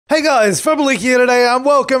Hey guys, Flabaliki here today, and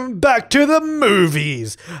welcome back to the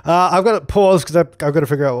movies. I've got to pause because I've got to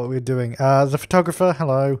figure out what we're doing. The photographer,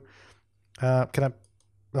 hello. Can I?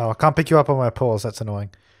 Oh, I can't pick you up on my pause. That's annoying.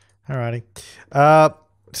 Alrighty.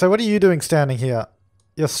 So what are you doing standing here?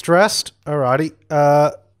 You're stressed. Alrighty.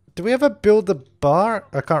 Did we ever build the bar?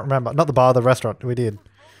 I can't remember. Not the bar, the restaurant. We did.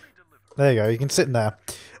 There you go. You can sit in there.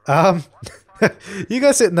 You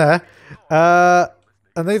guys sit in there.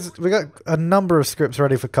 And we got a number of scripts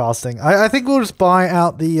ready for casting. I think we'll just buy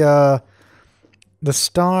out the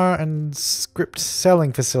star and script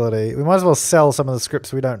selling facility. We might as well sell some of the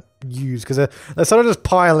scripts we don't use because they're sort of just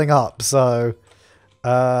piling up. So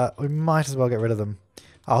we might as well get rid of them.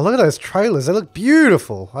 Oh, look at those trailers. They look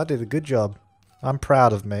beautiful. I did a good job. I'm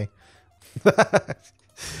proud of me.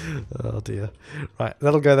 Oh dear. Right,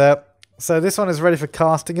 that'll go there. So this one is ready for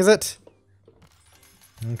casting, is it?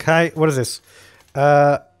 Okay, what is this?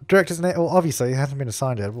 Director's name, well obviously it hasn't been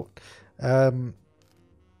assigned yet. What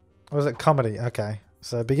was it? Comedy. Okay,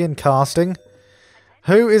 so begin casting.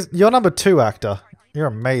 You're number 2 actor. You're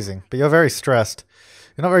amazing, but you're very stressed.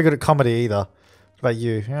 You're not very good at comedy either. What about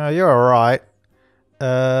you? Yeah, you're alright.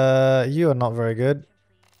 You are not very good.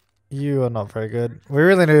 You are not very good. We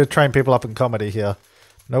really need to train people up in comedy here.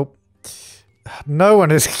 Nope. No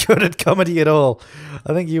one is good at comedy at all.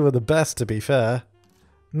 I think you were the best, to be fair.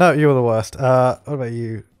 No, you were the worst. What about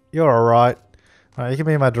you? You're alright. Alright, you can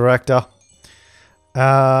be my director. What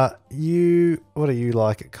are you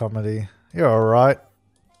like at comedy? You're alright.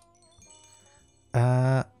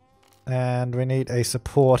 And we need a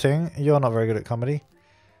supporting. You're not very good at comedy.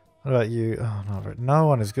 What about you? Oh, no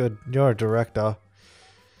one is good. You're a director.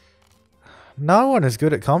 No one is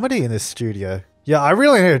good at comedy in this studio. Yeah, I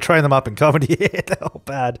really need to train them up in comedy. They're all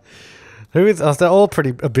bad. They're all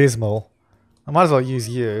pretty abysmal. I might as well use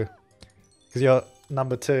you. Because you're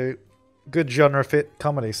number 2. Good genre fit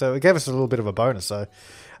comedy. So it gave us a little bit of a bonus, so.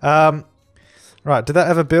 Right, did that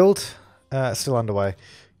ever build? Still underway.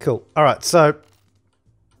 Cool. Alright, so.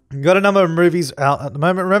 We've got a number of movies out at the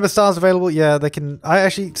moment. Remember, stars available? Yeah, they can.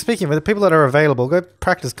 Speaking of it, the people that are available, go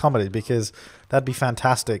practice comedy because that'd be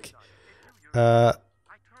fantastic. There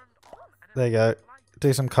you go.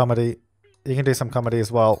 Do some comedy. You can do some comedy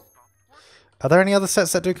as well. Are there any other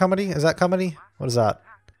sets that do comedy? Is that comedy? What is that?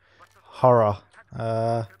 Horror.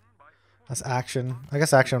 That's action. I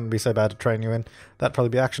guess action wouldn't be so bad to train you in. That'd probably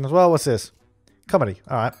be action as well. What's this? Comedy.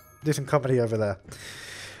 Alright. Do some comedy over there.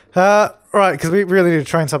 Right, because we really need to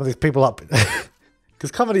train some of these people up.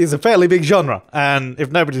 Because comedy is a fairly big genre. And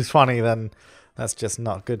if nobody's funny, then that's just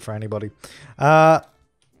not good for anybody.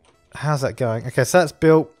 How's that going? Okay, so that's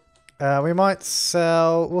built. We might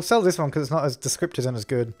sell... We'll sell this one because it's not as descriptive and as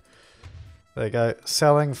good. There you go.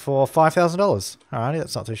 Selling for $5,000. Alrighty,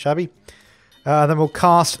 that's not too shabby. Then we'll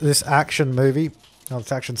cast this action movie.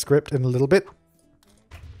 This action script in a little bit.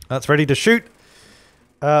 That's ready to shoot.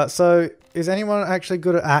 So, is anyone actually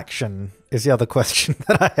good at action? Is the other question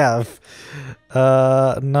that I have.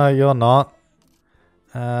 No, you're not.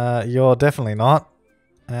 You're definitely not.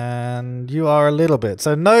 And you are a little bit.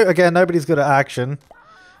 So, no, again, nobody's good at action.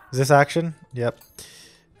 Is this action? Yep.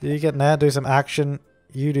 You get in there, do some action.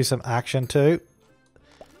 You do some action too.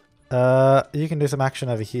 You can do some action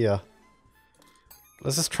over here.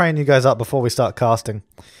 Let's just train you guys up before we start casting.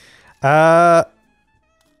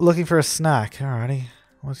 Looking for a snack. Alrighty.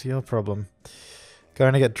 What's your problem?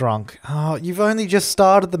 Going to get drunk. Oh, you've only just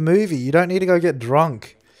started the movie. You don't need to go get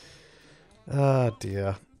drunk. Oh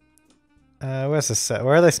dear. Where's the set?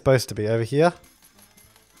 Where are they supposed to be? Over here?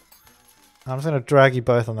 I'm just going to drag you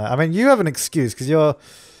both on that. I mean, you have an excuse because you're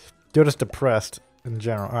just depressed in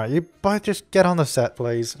general. Alright, you both just get on the set,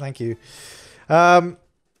 please. Thank you. Ready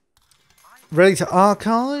to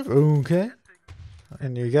archive? Okay.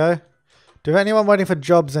 In you go. Do anyone waiting for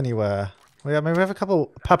jobs anywhere? We have a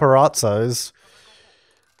couple paparazzos.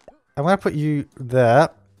 I'm going to put you there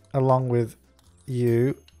along with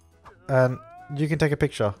you. And you can take a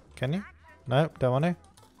picture. Can you? No, don't want to.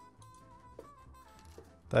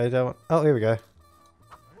 They don't. Oh, here we go.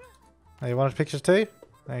 Oh, you wanted pictures too?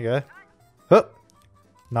 There you go. Oh,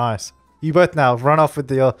 nice. You both now run off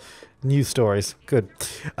with your news stories. Good.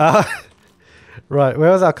 Right,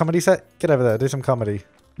 where was our comedy set? Get over there, do some comedy.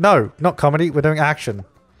 No, not comedy. We're doing action.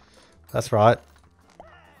 That's right.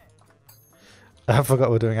 I forgot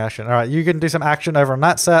we're doing action. All right, you can do some action over on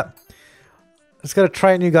that set. It's going to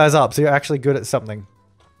train you guys up so you're actually good at something.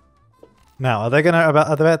 Now, are they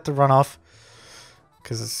about to run off?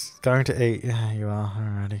 Because it's going to eat. Yeah, you are.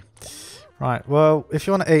 Alrighty. Right, well, if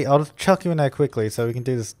you want to eat, I'll just chuck you in there quickly so we can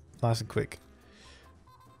do this nice and quick.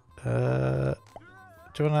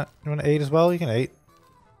 Do you want to eat as well? You can eat.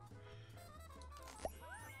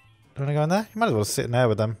 want to go in there? You might as well sit in there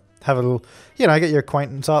with them. Have a little, you know, get your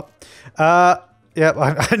acquaintance up. Yep,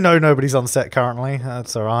 I know nobody's on set currently.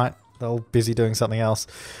 That's alright. They're all busy doing something else.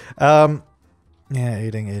 Yeah,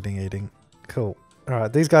 eating. Cool.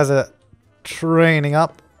 Alright, these guys are training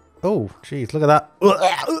up. Oh, jeez, look at that.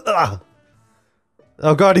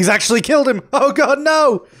 Oh god, he's actually killed him! Oh god,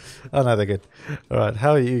 no! Oh no, they're good. Alright,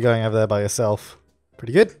 how are you going over there by yourself?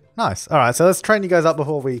 Pretty good? Nice. Alright, so let's train you guys up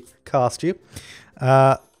before we cast you.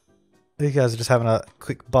 You guys are just having a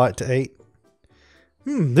quick bite to eat.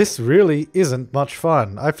 This really isn't much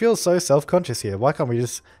fun. I feel so self-conscious here. Why can't we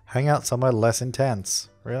just hang out somewhere less intense?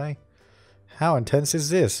 Really? How intense is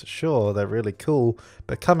this? Sure, they're really cool,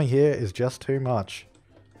 but coming here is just too much.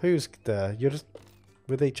 Who's there? You're just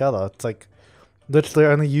with each other. It's like literally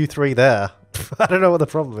only you three there. I don't know what the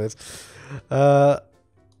problem is.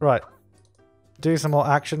 Right. Do some more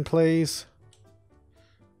action, please.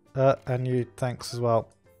 And you, thanks as well.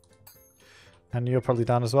 And you're probably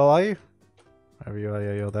done as well, are you? Wherever you are,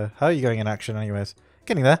 yeah, you're there. How are you going in action anyways?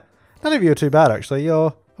 Getting there. None of you are too bad, actually.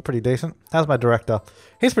 You're pretty decent. How's my director?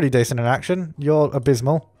 He's pretty decent in action. You're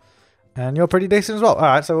abysmal. And you're pretty decent as well.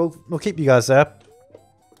 Alright, so we'll keep you guys there.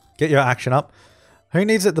 Get your action up. Who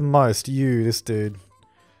needs it the most? You, this dude.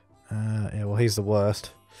 Yeah, well, he's the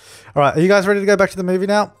worst. Alright, are you guys ready to go back to the movie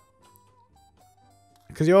now?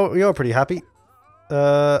 Because you're pretty happy.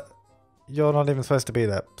 You're not even supposed to be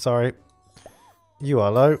there. Sorry. You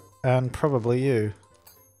are low. And probably you.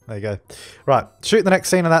 There you go. Right, shoot the next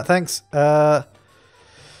scene of that, thanks.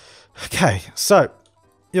 Okay, so.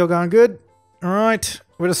 You're going good. Alright.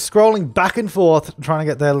 We're just scrolling back and forth, trying to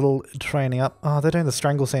get their little training up. Oh, they're doing the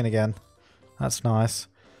strangle scene again. That's nice.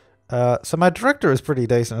 So my director is pretty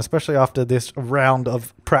decent, especially after this round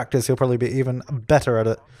of practice. He'll probably be even better at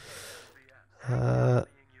it.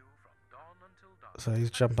 So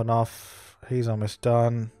he's jumping off. He's almost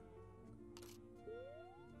done.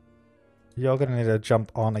 You're going to need to jump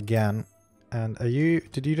on again. And are you...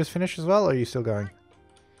 Did you just finish as well, or are you still going?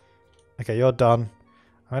 Okay, you're done.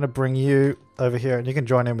 I'm going to bring you over here, and you can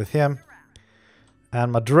join in with him.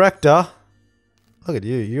 And my director... Look at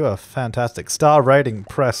you. You are fantastic. Star rating,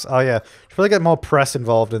 press. Oh, yeah. Should really get more press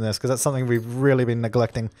involved in this, because that's something we've really been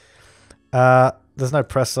neglecting. There's no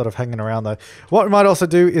press sort of hanging around, though. What we might also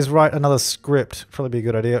do is write another script. Probably be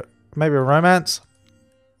a good idea. Maybe a romance.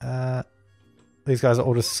 These guys are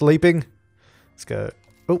all just sleeping. Let's go.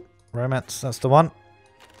 Oh, romance. That's the one.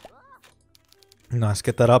 Nice.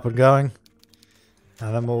 Get that up and going.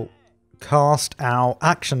 And then we'll cast our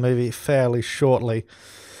action movie fairly shortly.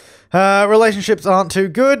 Relationships aren't too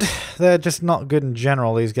good. They're just not good in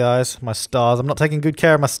general, these guys. My stars. I'm not taking good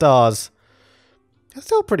care of my stars. They're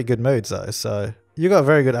still pretty good moods, though, so... You got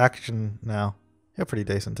very good action now. You're pretty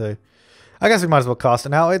decent, too. I guess we might as well cast it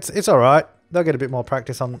now. It's alright. They'll get a bit more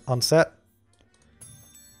practice on set.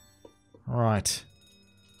 Right.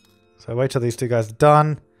 So wait till these two guys are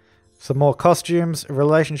done. Some more costumes.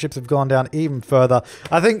 Relationships have gone down even further.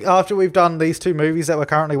 I think after we've done these two movies that we're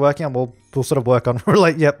currently working on, we'll sort of work on...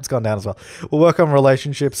 Yep, it's gone down as well. We'll work on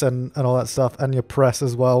relationships and all that stuff. And your press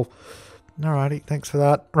as well. Alrighty, thanks for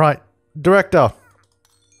that. Right. Director.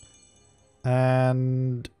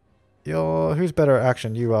 And... Who's better at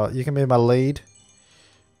action? You are. You can be my lead.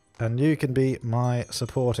 And you can be my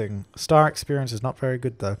supporting. Star experience is not very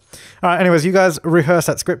good, though. Alright, anyways, you guys rehearse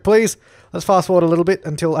that script, please. Let's fast forward a little bit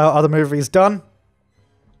until our other movie is done.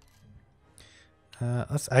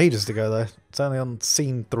 That's ages to go, though. It's only on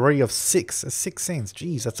scene 3 of 6. 6 scenes.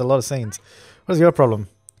 Jeez, that's a lot of scenes. What is your problem?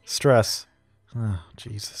 Stress. Oh,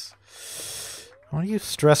 Jesus. What are you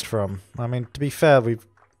stressed from? I mean, to be fair, we've...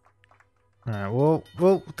 Alright,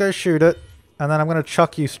 we'll go shoot it. And then I'm going to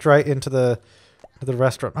chuck you straight into the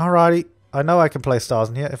restaurant. Alrighty. I know I can play stars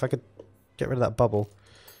in here if I could get rid of that bubble.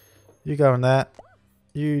 You go in there.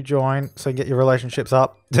 You join so you can get your relationships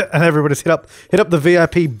up. And everybody's hit up the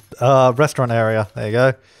VIP restaurant area. There you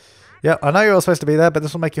go. Yeah, I know you're all supposed to be there, but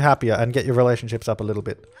this will make you happier and get your relationships up a little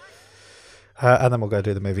bit. And then we'll go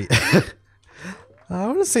do the movie. I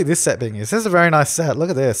want to see this set being used. This is a very nice set. Look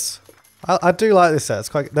at this. I do like this set. It's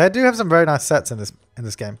quite. They do have some very nice sets in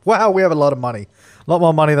this game. Wow, we have a lot of money. A lot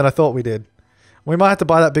more money than I thought we did. We might have to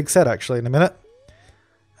buy that big set actually in a minute.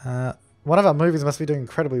 One of our movies must be doing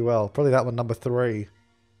incredibly well. Probably that one, number 3.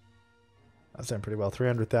 That's doing pretty well.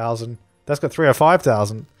 300,000. That's got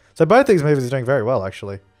 305,000. So both these movies are doing very well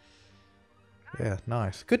actually. Yeah,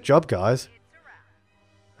 nice. Good job, guys.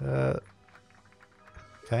 Okay,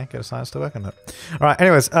 get a science to work on it. All right.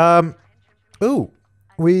 Anyways, ooh.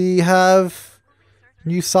 We have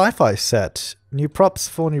new sci-fi set. New props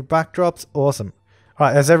for new backdrops. Awesome.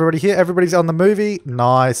 Alright, is everybody here? Everybody's on the movie.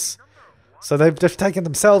 Nice. So they've just taken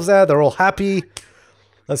themselves there. They're all happy.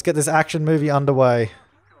 Let's get this action movie underway.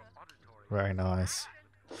 Very nice.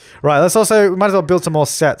 Right, let's also, we might as well build some more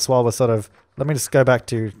sets while we're sort of, let me just go back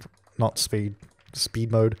to, not speed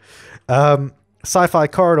mode. Sci-fi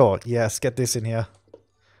corridor. Yes, get this in here.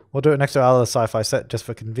 We'll do it next to our other sci-fi set just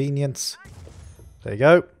for convenience. There you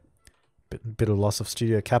go. Bit of loss of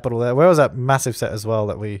studio capital there. Where was that massive set as well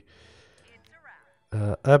that we...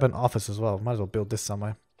 urban office as well. Might as well build this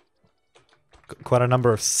somewhere. Got quite a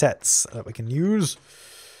number of sets that we can use.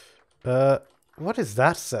 What is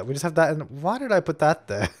that set? We just have that in... Why did I put that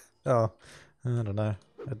there? Oh, I don't know.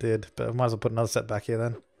 I did, but I might as well put another set back here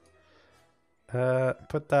then.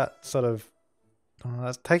 Put that sort of... Oh,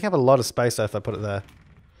 that's taking up a lot of space though if I put it there.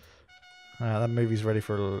 That movie's ready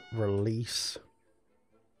for release.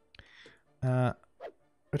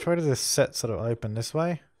 Which way does this set sort of open? This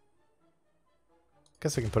way?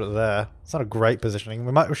 Guess we can put it there. It's not a great positioning.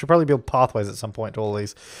 We should probably build pathways at some point to all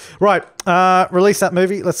these. Right, release that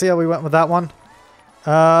movie. Let's see how we went with that one.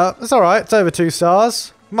 It's alright. It's over 2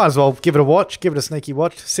 stars. Might as well give it a watch. Give it a sneaky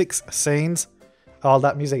watch. 6 scenes. Oh,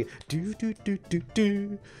 that music. Do do do do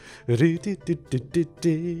do. Do do do do do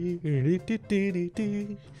do. Do do do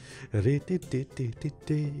do.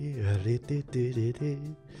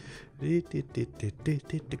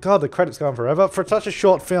 God, the credits go on forever for such a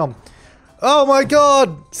short film. Oh my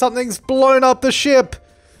god! Something's blown up the ship!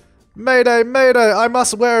 Mayday, mayday! I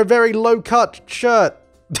must wear a very low-cut shirt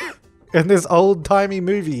in this old-timey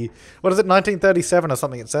movie. What is it, 1937 or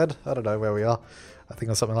something it said? I don't know where we are. I think it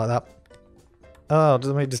was something like that. Oh,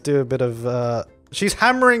 let me just do a bit of... She's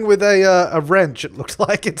hammering with a wrench, it looks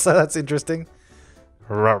like it, so that's interesting.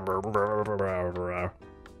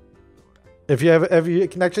 If you ever you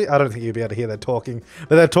can actually, I don't think you'll be able to hear their talking,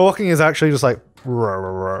 but their talking is actually just like, it's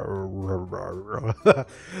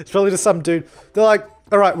probably just some dude. They're like,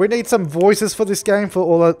 all right, we need some voices for this game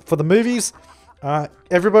for the movies.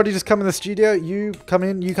 Everybody just come in the studio. You come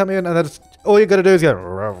in, and then all you got to do is go,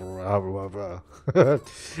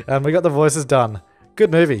 and we got the voices done.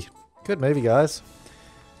 Good movie, guys.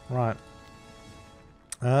 Right.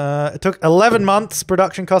 It took 11 months.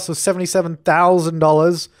 Production cost was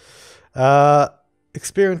 $77,000.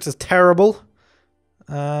 Experience is terrible.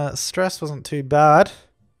 Stress wasn't too bad.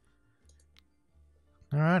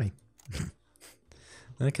 Alrighty.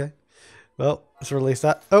 Okay. Well, let's release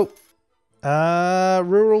that. Oh!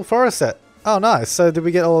 Rural forest set. Oh, nice. So did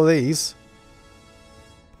we get all of these?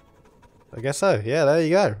 I guess so. Yeah, there you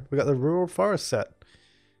go. We got the rural forest set.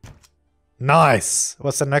 Nice!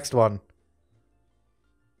 What's the next one?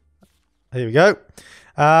 Here we go.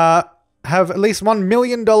 Have at least $1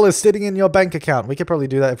 million sitting in your bank account. We could probably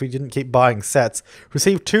do that if we didn't keep buying sets.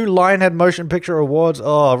 Receive 2 Lionhead Motion Picture Awards.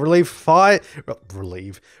 Oh, release 5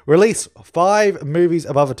 movies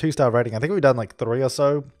above a 2-star rating. I think we've done like 3 or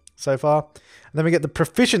so far. And then we get the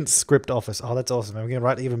Proficient Script Office. Oh, that's awesome. And we can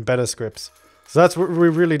write even better scripts. So that's what we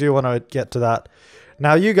really do want to get to that.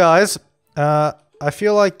 Now, you guys, I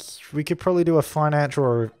feel like we could probably do a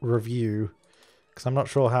financial review because I'm not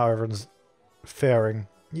sure how everyone's faring.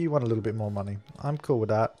 You want a little bit more money. I'm cool with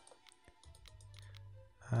that.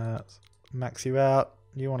 Max you out.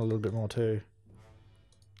 You want a little bit more too.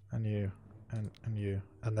 And you. And you.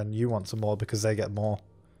 And then you want some more because they get more.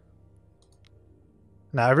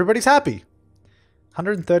 Now everybody's happy.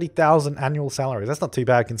 130,000 annual salaries. That's not too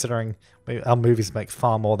bad considering our movies make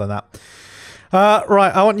far more than that.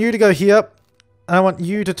 Right, I want you to go here. I want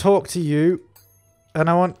you to talk to you. And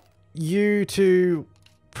I want you to...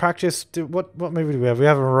 practice. What movie do we have? We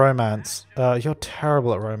have a romance. You're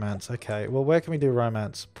terrible at romance. Okay, well, where can we do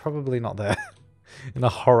romance? Probably not there. In a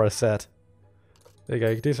horror set. There you go.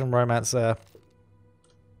 You can do some romance there.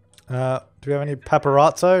 Do we have any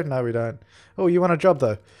paparazzo? No, we don't. Oh, you want a job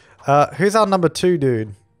though. Who's our number 2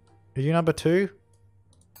 dude? Are you number 2?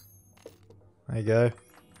 There you go.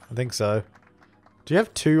 I think so. Do you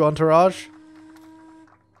have 2 entourage?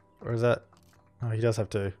 Or is that... Oh, he does have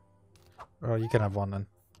 2. Oh, you can have 1 then.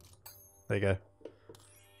 There you go.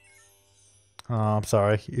 Oh, I'm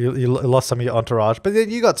sorry. You lost some of your entourage. But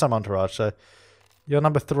then you got some entourage, so... You're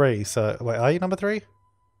number 3, so... Wait, are you number 3?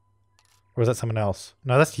 Or is that someone else?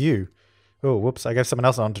 No, that's you. Oh, whoops. I gave someone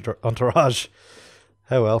else an entourage.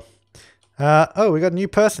 Oh, well. Oh, we got a new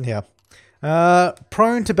person here.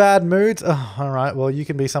 Prone to bad moods. Oh, alright, well, you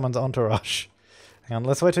can be someone's entourage. Hang on,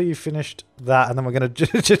 let's wait till you finished that, and then we're going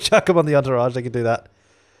to just chuck them on the entourage. They can do that.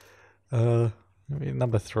 Maybe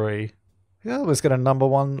number 3. Yeah, let's get a number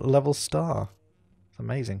 1 level star. It's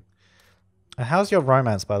amazing. How's your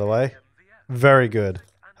romance, by the way? Very good.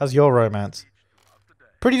 How's your romance?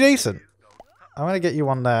 Pretty decent. I'm going to get you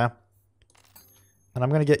one there. And I'm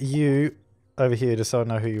going to get you over here just so I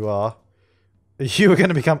know who you are. You are going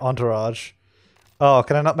to become Entourage. Oh,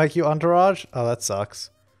 can I not make you Entourage? Oh, that sucks.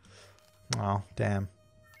 Oh, damn.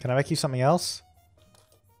 Can I make you something else?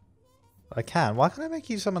 I can. Why can't I make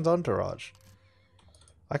you someone's Entourage?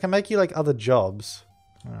 I can make you like other jobs.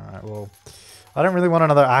 Alright, well, I don't really want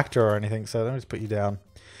another actor or anything, so let me just put you down.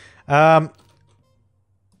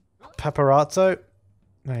 Paparazzo.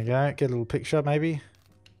 There you go. Get a little picture, maybe.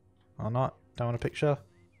 Or not. Don't want a picture.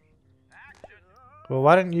 Well,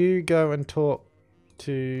 why don't you go and talk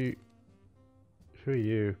to... Who are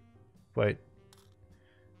you? Wait.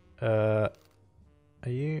 Are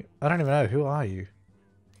you... I don't even know. Who are you?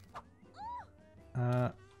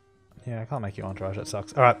 Yeah, I can't make you Entourage. That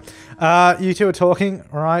sucks. Alright. You two are talking.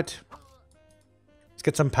 Alright. Let's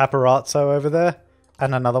get some paparazzo over there.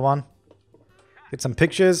 And another one. Get some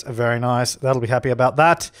pictures. Very nice. That'll be happy about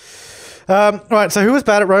that. Right, so who was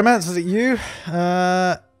bad at romance? Was it you?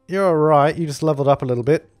 You're alright. You just leveled up a little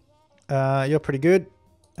bit. You're pretty good.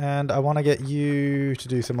 And I want to get you to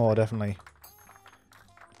do some more, definitely.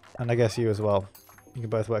 And I guess you as well. You can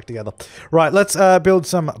both work together. Right, let's build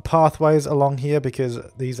some pathways along here because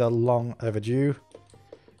these are long overdue.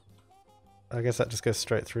 I guess that just goes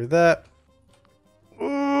straight through there.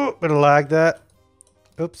 Ooh, bit of lag there.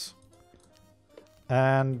 Oops.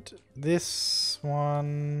 And this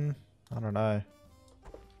one... I don't know.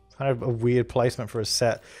 It's kind of a weird placement for a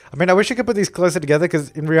set. I mean, I wish you could put these closer together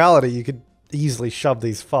because in reality you could easily shove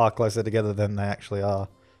these far closer together than they actually are.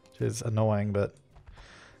 Which is annoying, but...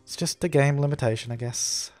 It's just a game limitation, I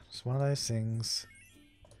guess. It's one of those things.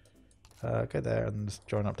 Go there and just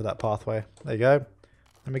join up to that pathway. There you go.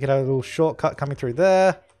 And we can have a little shortcut coming through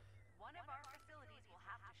there.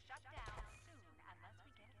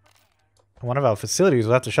 One of our facilities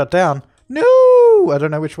will have to shut down. No! I don't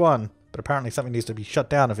know which one. But apparently something needs to be shut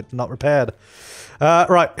down if it's not repaired.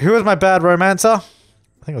 Right. Who was my bad romancer?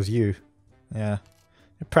 I think it was you. Yeah.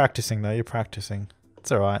 You're practicing, though. You're practicing.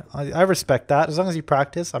 It's alright. I respect that. As long as you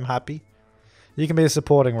practice, I'm happy. You can be a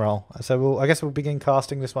supporting role. So I guess we'll begin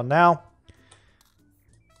casting this one now.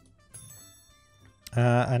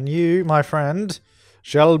 And you, my friend,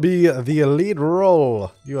 shall be the lead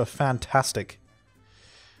role. You are fantastic.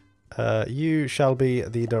 You shall be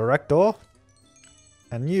the director.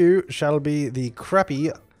 And you shall be the crappy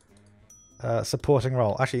supporting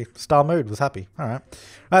role. Actually, Star Mood was happy. Alright.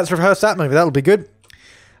 Let's rehearse that movie. That'll be good.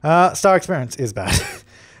 Star experience is bad.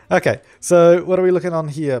 Okay, so what are we looking on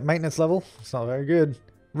here? Maintenance level? It's not very good.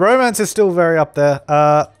 Romance is still very up there.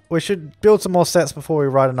 We should build some more sets before we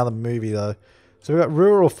write another movie, though. So we've got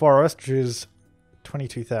Rural Forest, which is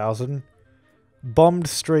 22,000. Bombed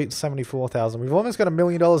Street, 74,000. We've almost got $1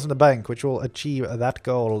 million in the bank, which will achieve that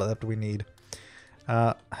goal that we need.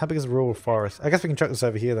 How big is Rural Forest? I guess we can chuck this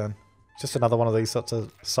over here, then. Just another one of these sorts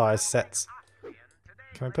of size sets.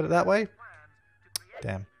 Can we put it that way?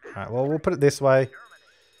 Damn. Alright, well, we'll put it this way.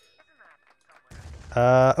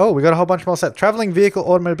 Oh, we got a whole bunch more sets. Traveling vehicle,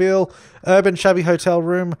 automobile, urban shabby hotel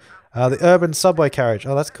room, the urban subway carriage.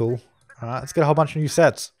 Oh, that's cool. Alright, let's get a whole bunch of new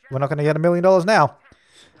sets. We're not going to get $1 million now.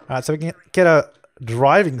 Alright, so we can get a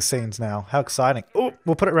driving scenes now. How exciting. Oh,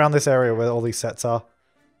 we'll put it around this area where all these sets are.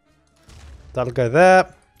 That'll go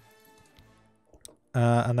there.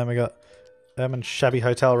 And then we got urban shabby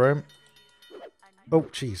hotel room. Oh,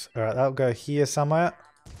 jeez. Alright, that'll go here somewhere.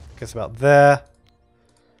 Guess about there.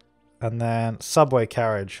 And then subway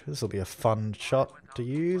carriage. This will be a fun shot to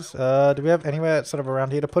use. Do we have anywhere sort of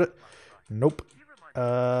around here to put it? Nope.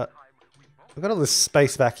 We've got all this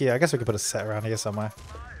space back here. I guess we could put a set around here somewhere.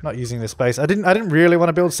 Not using this space. I didn't really want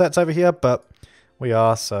to build sets over here, but we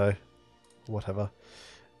are, so whatever.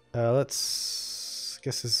 Let's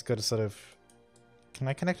guess this has got to sort of... Can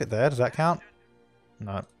I connect it there? Does that count?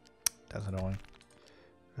 No. That's annoying.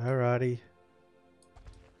 Alrighty.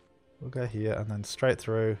 We'll go here and then straight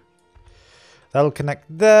through. That'll connect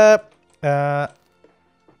there.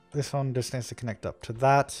 This one just needs to connect up to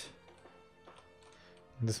that.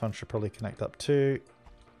 And this one should probably connect up to...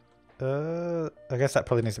 I guess that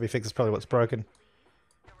probably needs to be fixed. It's probably what's broken.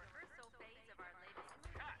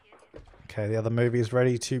 Okay, the other movie is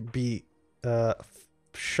ready to be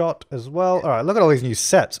shot as well. Alright, look at all these new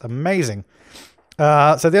sets. Amazing.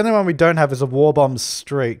 So the only one we don't have is a War Bomb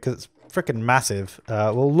Street, because it's freaking massive.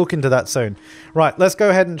 We'll look into that soon. Right, let's go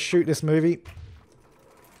ahead and shoot this movie.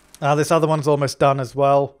 This other one's almost done as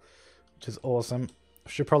well, which is awesome.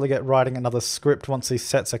 Should probably get writing another script once these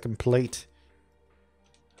sets are complete.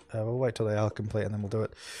 We'll wait till they are complete and then we'll do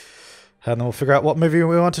it. And then we'll figure out what movie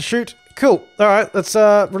we want to shoot. Cool. Alright, let's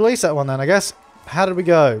release that one then, I guess. How did we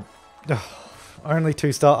go? Only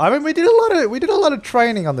 2 star. I mean, we did a lot of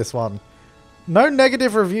training on this one. No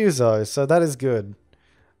negative reviews though, so that is good.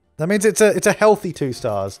 That means it's a healthy 2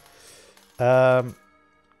 stars. Do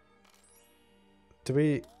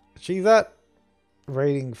we achieve that?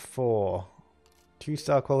 Rating 4.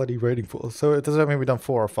 2-star quality rating 4. So does that mean we've done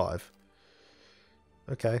 4 or 5?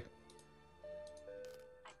 Okay.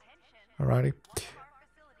 Alrighty.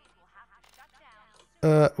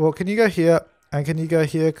 Well, can you go here? And can you go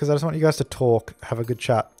here? Because I just want you guys to talk. Have a good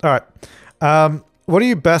chat. Alright. What are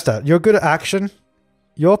you best at? You're good at action.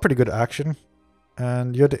 You're pretty good at action.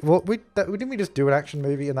 And you're... Well, didn't we just do an action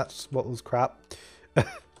movie and that's what was crap?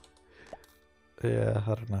 Yeah,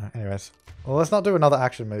 I don't know. Anyways. Well, let's not do another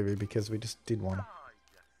action movie because we just did one.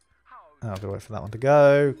 I'll have to wait for that one to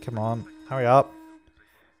go. Come on. Hurry up.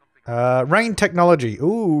 Rain technology.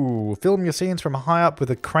 Ooh. Film your scenes from high up with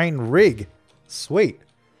a crane rig. Sweet.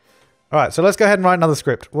 Alright, so let's go ahead and write another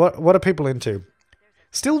script. What are people into?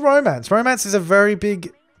 Still romance. Romance is a very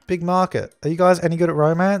big market. Are you guys any good at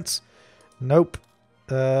romance? Nope.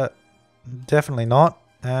 Definitely not.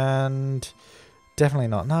 And definitely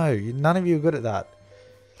not. No, none of you are good at that.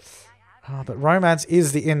 Oh, but romance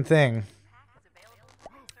is the in thing.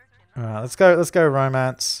 Alright, let's go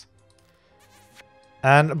romance.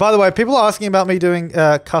 And by the way, people are asking about me doing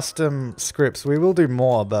custom scripts. We will do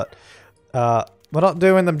more, but we're not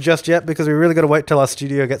doing them just yet because we really got to wait till our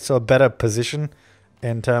studio gets to a better position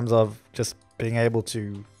in terms of just being able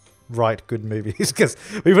to write good movies. Because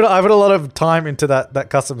I put a lot of time into that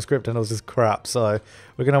custom script and it was just crap. So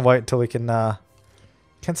we're gonna wait until we can.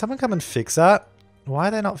 Can someone come and fix that? Why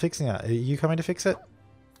are they not fixing it? Are you coming to fix it?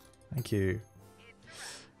 Thank you.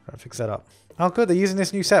 Right, fix that up. Oh, good. They're using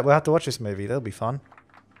this new set. We'll have to watch this movie. That'll be fun.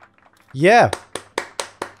 Yeah.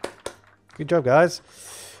 Good job, guys.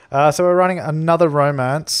 So we're running another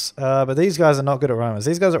romance. But these guys are not good at romance.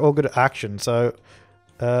 These guys are all good at action. So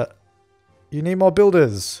you need more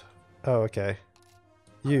builders. Oh, okay.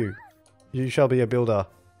 You shall be a builder.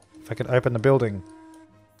 If I can open the building.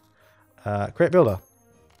 Create builder.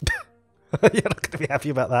 You're not going to be happy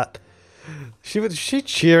about that. Was she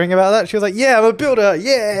cheering about that? She was like, yeah, I'm a builder.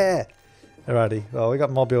 Yeah. Alrighty. Well, we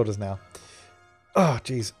got more builders now. Oh,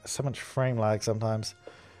 jeez. So much frame lag sometimes.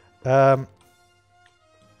 Cool.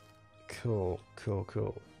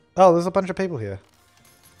 Oh, there's a bunch of people here.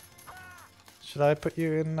 Should I put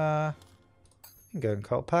you in, you can go in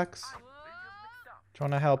cult packs. Do you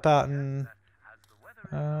want to help out in,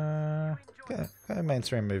 go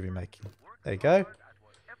mainstream movie making. There you go.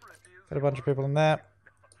 Got a bunch of people in there.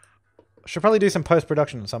 Should probably do some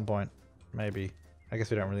post-production at some point. Maybe. I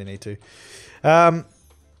guess we don't really need to. Oh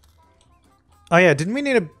yeah, didn't we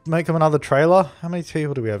need to make them another trailer? How many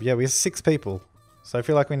people do we have? Yeah, we have 6 people. So I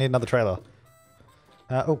feel like we need another trailer.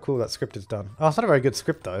 Oh cool, that script is done. Oh, it's not a very good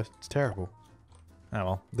script though. It's terrible. Oh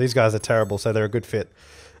well, these guys are terrible, so they're a good fit.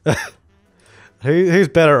 Who's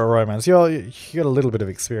better at romance? You got a little bit of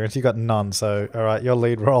experience. You got none, so alright, your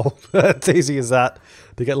lead role. It's easy as that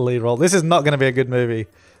to get a lead role. This is not going to be a good movie.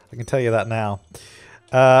 I can tell you that now.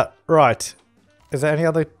 Right. Is there any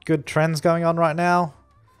other good trends going on right now?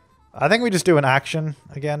 I think we just do an action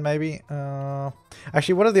again, maybe.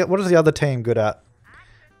 Actually, what is the other team good at?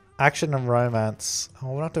 Action and romance.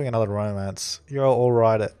 Oh, we're not doing another romance. You're all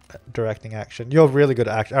right at directing action. You're really good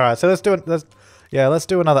at action. All right, so let's do it. Let's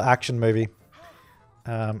do another action movie.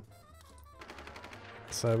 So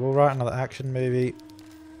we'll write another action movie.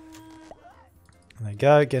 There you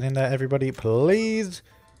go. Get in there, everybody, please.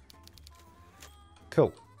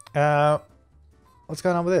 Cool. What's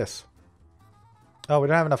going on with this? Oh, we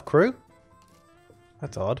don't have enough crew?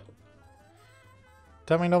 That's odd.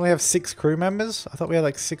 Don't we normally have 6 crew members? I thought we had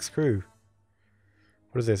like 6 crew.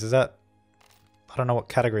 What is this? Is that... I don't know what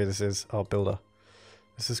category this is. Oh, builder.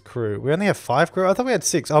 This is crew. We only have 5 crew? I thought we had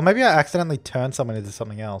 6. Oh, maybe I accidentally turned someone into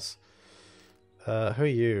something else. Who are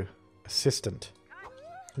you? Assistant.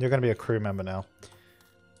 You're going to be a crew member now.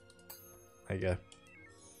 There you go.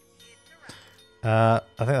 I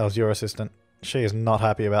think that was your assistant. She is not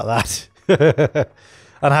happy about that.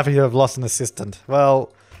 Unhappy to have lost an assistant.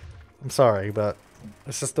 Well, I'm sorry, but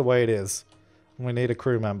it's just the way it is. We need a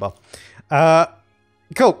crew member.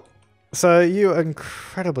 Cool. So you are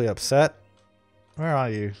incredibly upset. Where are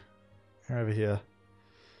you? You're over here.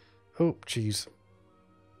 Oh, jeez.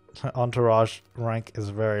 Entourage rank is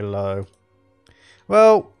very low.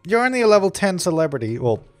 Well, you're only a level 10 celebrity.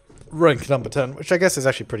 Well, rank number 10, which I guess is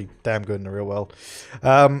actually pretty damn good in the real world.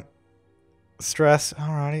 Stress.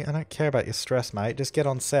 Alrighty, I don't care about your stress, mate. Just get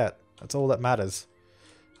on set. That's all that matters.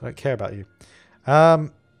 I don't care about you.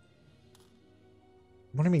 What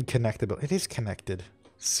do you mean connectable? It is connected.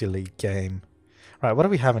 Silly game. Right, what do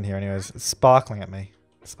we have in here anyways? It's sparkling at me.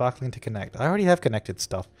 Sparkling to connect. I already have connected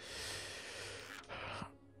stuff.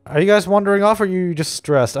 Are you guys wandering off or are you just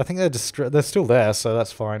stressed? I think they're still there, so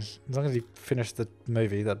that's fine. As long as you finish the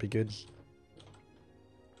movie, that'd be good.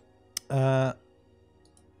 What's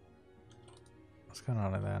going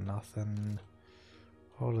on in there? Nothing.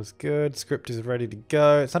 All is good. Script is ready to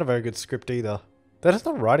go. It's not a very good script either. They're just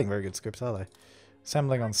not writing very good scripts, are they?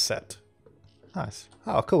 Assembling on set. Nice.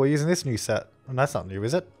 Oh, cool. We're using this new set. And that's not new,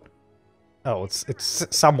 is it? Oh, it's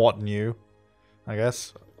somewhat new, I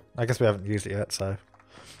guess. I guess we haven't used it yet, so...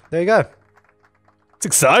 There you go. It's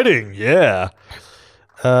exciting, yeah.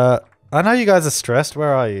 I know you guys are stressed.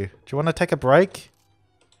 Where are you? Do you want to take a break?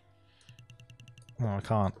 Oh, I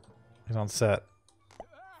can't. He's on set.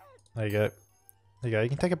 There you go. There you go. You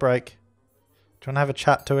can take a break. Do you want to have a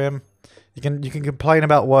chat to him? You can complain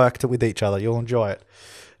about work with each other. You'll enjoy it.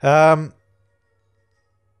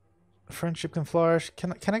 Friendship can flourish.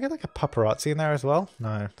 Can I get like a paparazzi in there as well?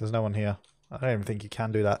 No, there's no one here. I don't even think you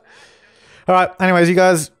can do that. Alright, anyways, you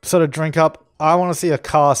guys sort of drink up. I want to see a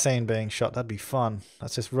car scene being shot. That'd be fun.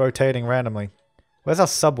 That's just rotating randomly. Where's our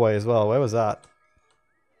subway as well? Where was that?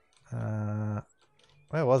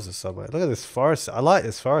 Where was the subway? Look at this forest. I like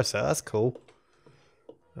this forest set. That's cool.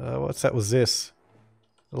 What set was this?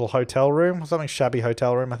 A little hotel room? Something shabby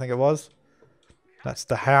hotel room, I think it was. That's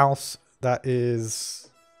the house. That is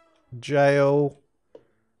jail.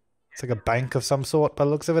 It's like a bank of some sort by the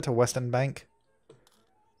looks of it. A Western bank.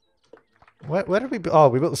 Where did we... Oh,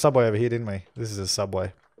 we built the subway over here, didn't we? This is a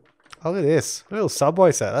subway. Oh, look at this. A little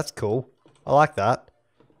subway set. That's cool. I like that.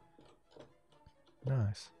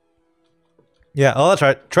 Nice. Yeah, oh, that's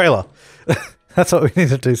right. Trailer. That's what we need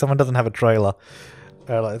to do. Someone doesn't have a trailer.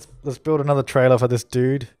 Alright, let's build another trailer for this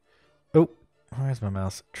dude. Oh, where's my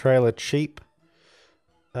mouse? Trailer cheap.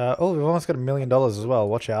 Oh, we've almost got $1 million as well.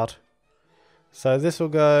 Watch out. So this will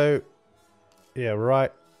go... Yeah,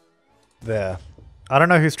 right there. I don't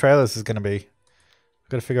know whose trailer this is going to be. I've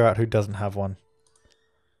got to figure out who doesn't have one.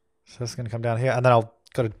 So this is going to come down here. And then I'll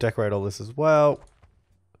got to decorate all this as well.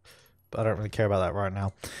 But I don't really care about that right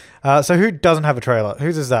now. So who doesn't have a trailer?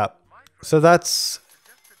 Whose is that? So that's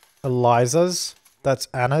Eliza's. That's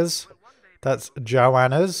Anna's. That's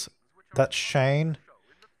Joanna's. That's Shane.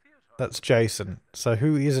 That's Jason. So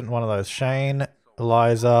who isn't one of those? Shane,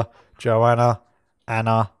 Eliza, Joanna,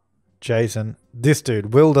 Anna, Jason. This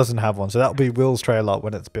dude, Will, doesn't have one. So that'll be Will's trailer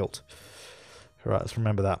when it's built. Alright, let's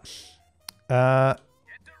remember that.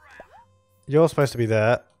 You're supposed to be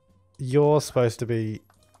there. You're supposed to be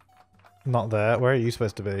not there. Where are you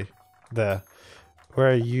supposed to be? There.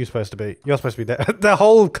 Where are you supposed to be? You're supposed to be there. The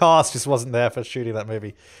whole cast just wasn't there for shooting that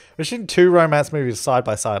movie. We're shooting 2 romance movies side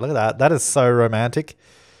by side. Look at that. That is so romantic.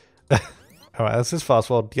 Alright, let's just fast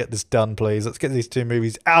forward to get this done, please. Let's get these 2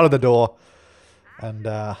 movies out of the door. And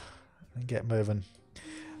get moving.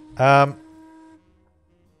 Oh,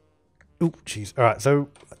 jeez. Alright, so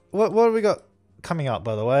what have we got coming up,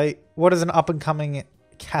 by the way? What is an up-and-coming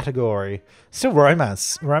category? Still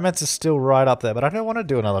romance. Romance is still right up there, but I don't want to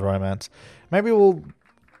do another romance. Maybe we'll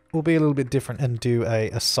be a little bit different and do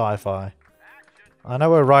a sci-fi. I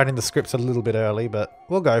know we're writing the scripts a little bit early, but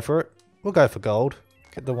we'll go for it. We'll go for gold.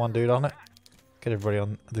 Get the one dude on it. Get everybody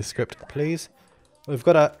on this script, please. We've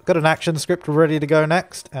got an action script ready to go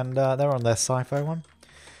next, and they're on their sci-fi one.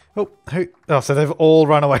 Oh, so they've all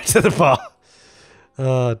run away to the bar.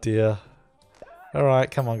 Oh dear.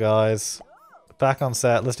 Alright, come on guys. Back on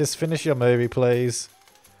set. Let's just finish your movie, please.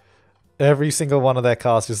 Every single one of their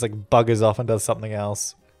cast just like buggers off and does something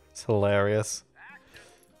else. It's hilarious.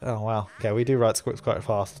 Oh wow. Okay, we do write scripts quite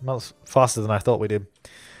fast. Not faster than I thought we did.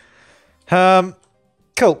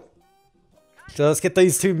 Cool. So let's get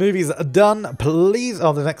these 2 movies done, please.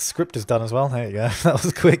 Oh, the next script is done as well. There you go. That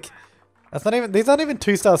was quick. That's not even. These aren't even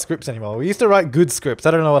 2-star scripts anymore. We used to write good scripts.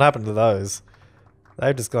 I don't know what happened to those.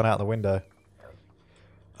 They've just gone out the window.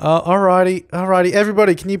 Alrighty.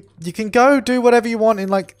 Everybody, you can go do whatever you want in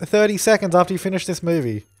like 30 seconds after you finish this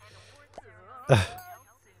movie.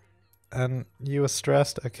 And you were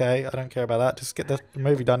stressed. Okay, I don't care about that. Just get the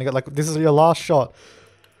movie done. You got like this is your last shot.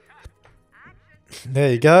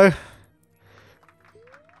 There you go.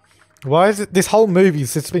 Why is it this whole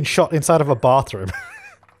movie's just been shot inside of a bathroom?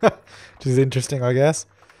 Which is interesting, I guess.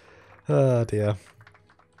 Oh dear.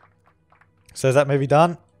 So is that movie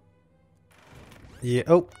done? Yeah.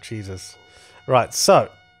 Oh, Jesus. Right, so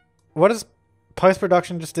what is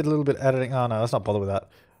post-production? Just did a little bit of editing. Oh no, let's not bother with that.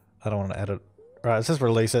 I don't want to edit. Right, let's just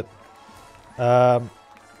release it. Oh,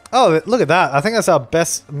 look at that. I think that's our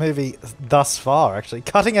best movie thus far, actually.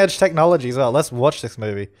 Cutting edge technology as well. Let's watch this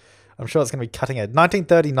movie. I'm sure it's going to be cutting edge.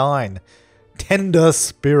 1939. Tender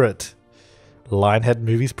Spirit. Lionhead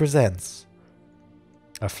Movies presents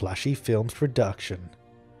a flashy films production.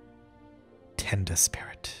 Tender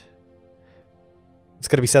spirit. It's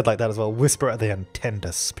going to be said like that as well. Whisper at the end.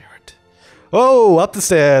 Tender spirit. Oh, up the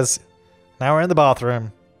stairs. Now we're in the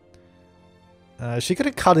bathroom. Is she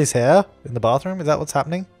going to cut his hair in the bathroom? Is that what's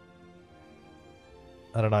happening?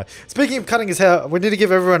 I don't know. Speaking of cutting his hair, we need to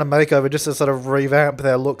give everyone a makeover just to sort of revamp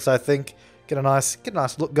their looks, I think. Get a nice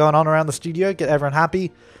look going on around the studio. Get everyone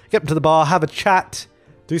happy. Get them to the bar. Have a chat.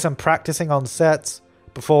 Do some practicing on sets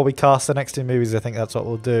before we cast the next 2 movies. I think that's what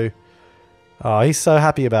we'll do. Oh, he's so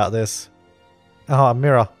happy about this. Oh, a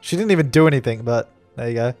mirror. She didn't even do anything, but there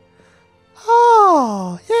you go.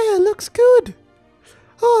 Oh, yeah, looks good.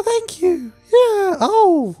 Oh, thank you. Yeah.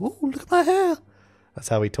 Oh, look at my hair. That's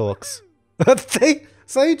how he talks.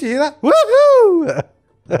 See, did you hear that? Woohoo!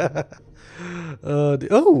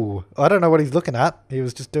 Oh, I don't know what he's looking at. He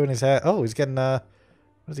was just doing his hair. Oh, he's getting, what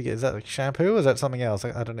does he get? Is that like shampoo or is that something else?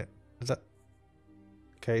 I don't know. Is that...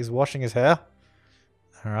 Okay, he's washing his hair.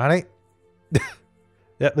 Alrighty.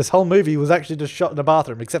 Yep, this whole movie was actually just shot in a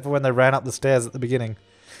bathroom, except for when they ran up the stairs at the beginning.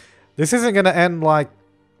 This isn't going to end like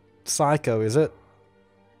Psycho, is it?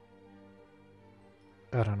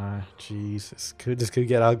 I don't know. Jeez, this could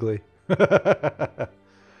get ugly.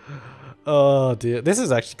 Oh dear, this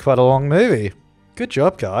is actually quite a long movie. Good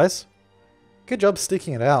job, guys. Good job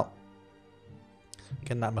sticking it out.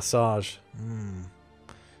 Getting that massage.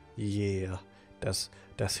 Yeah, that's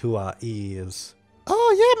who I is.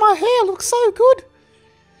 Oh yeah, my hair looks so good.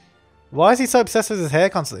 Why is he so obsessed with his hair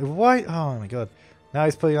constantly? Why? Oh my god. Now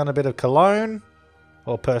he's putting on a bit of cologne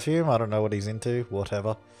or perfume. I don't know what he's into.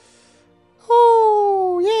 Whatever.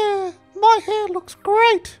 Oh yeah, my hair looks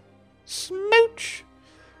great. Smooch.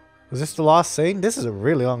 Was this the last scene? This is a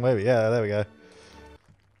really long movie. Yeah, there we go.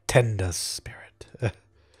 Tender spirit.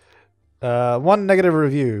 1 negative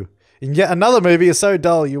review. And yet another movie is so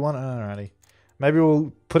dull you want... Alrighty. Maybe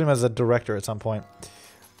we'll put him as a director at some point.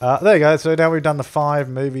 There you go. So now we've done the 5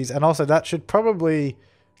 movies. And also that should probably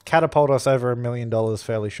catapult us over $1 million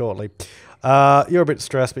fairly shortly. You're a bit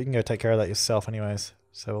stressed, but you can go take care of that yourself anyways.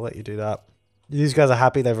 So we'll let you do that. These guys are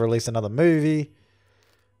happy. They've released another movie.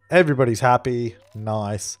 Everybody's happy.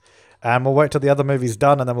 Nice. And we'll wait till the other movie's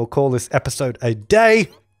done and then we'll call this episode a day.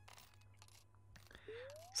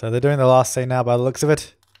 So they're doing the last scene now by the looks of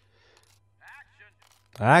it.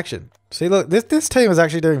 Action. See, look, this team is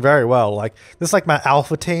actually doing very well. Like, this is like my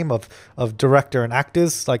alpha team of director and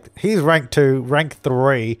actors. Like, he's rank 2, rank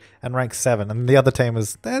 3, and rank 7. And the other team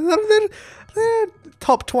is... They're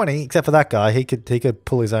top 20, except for that guy. He could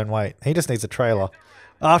pull his own weight. He just needs a trailer.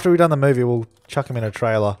 After we've done the movie, we'll chuck him in a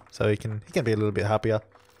trailer so he can be a little bit happier.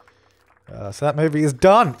 So that movie is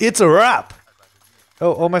done. It's a wrap.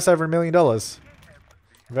 Oh, almost over $1 million.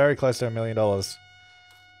 Very close to $1 million.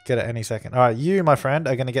 Get it any second. All right, you, my friend,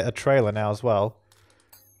 are going to get a trailer now as well.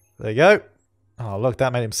 There you go. Oh, look,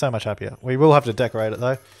 that made him so much happier. We will have to decorate it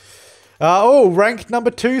though. Oh, rank number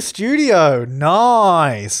 2 studio.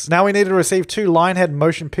 Nice. Now we need to receive 2 Lionhead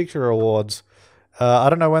Motion Picture Awards. I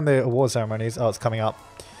don't know when the award ceremony is. Oh, it's coming up.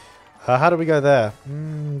 How do we go there?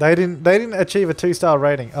 They didn't achieve a 2-star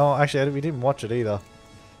rating. Oh, actually, we didn't watch it either.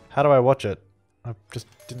 How do I watch it? I just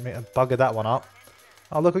didn't mean to bugger that one up.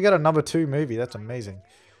 Oh, look, we got a number 2 movie. That's amazing.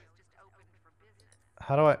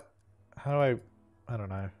 How do I don't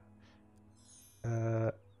know.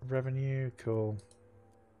 Revenue, cool.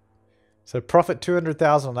 So profit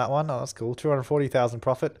 200,000 on that one. Oh, that's cool. 240,000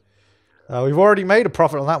 profit. We've already made a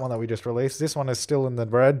profit on that one that we just released. This one is still in the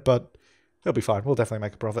red, but it'll be fine. We'll definitely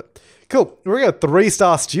make a profit. Cool. We're a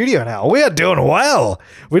 3-star studio now. We are doing well.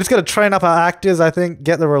 We just got to train up our actors, I think.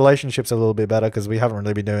 Get the relationships a little bit better because we haven't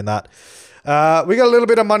really been doing that. We got a little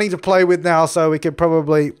bit of money to play with now, so we could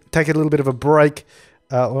probably take a little bit of a break.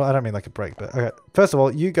 Well, I don't mean like a break, but okay. First of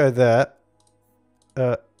all, you go there.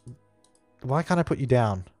 Why can't I put you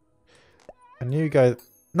down? And you go...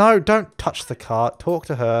 No, don't touch the cart. Talk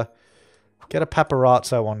to her. Get a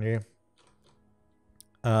paparazzo on you.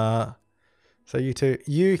 So you two,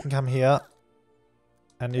 you can come here.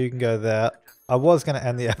 And you can go there. I was going to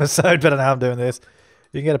end the episode, but now I'm doing this.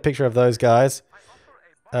 You can get a picture of those guys.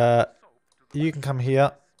 You can come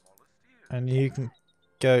here. And you can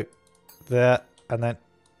go there. And then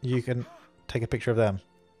you can take a picture of them.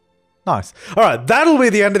 Nice. All right, that'll be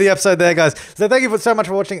the end of the episode there, guys. So thank you so much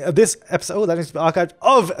for watching this episode. Oh, that is the archive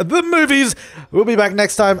of the movies. We'll be back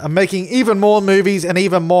next time making even more movies and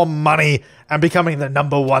even more money and becoming the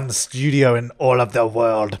 #1 studio in all of the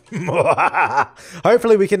world.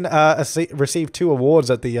 Hopefully we can receive 2 awards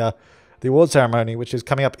at the award ceremony, which is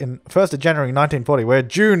coming up in 1st of January 1940. We're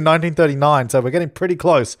June 1939, so we're getting pretty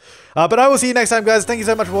close. But I will see you next time, guys. Thank you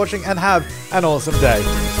so much for watching and have an awesome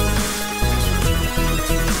day.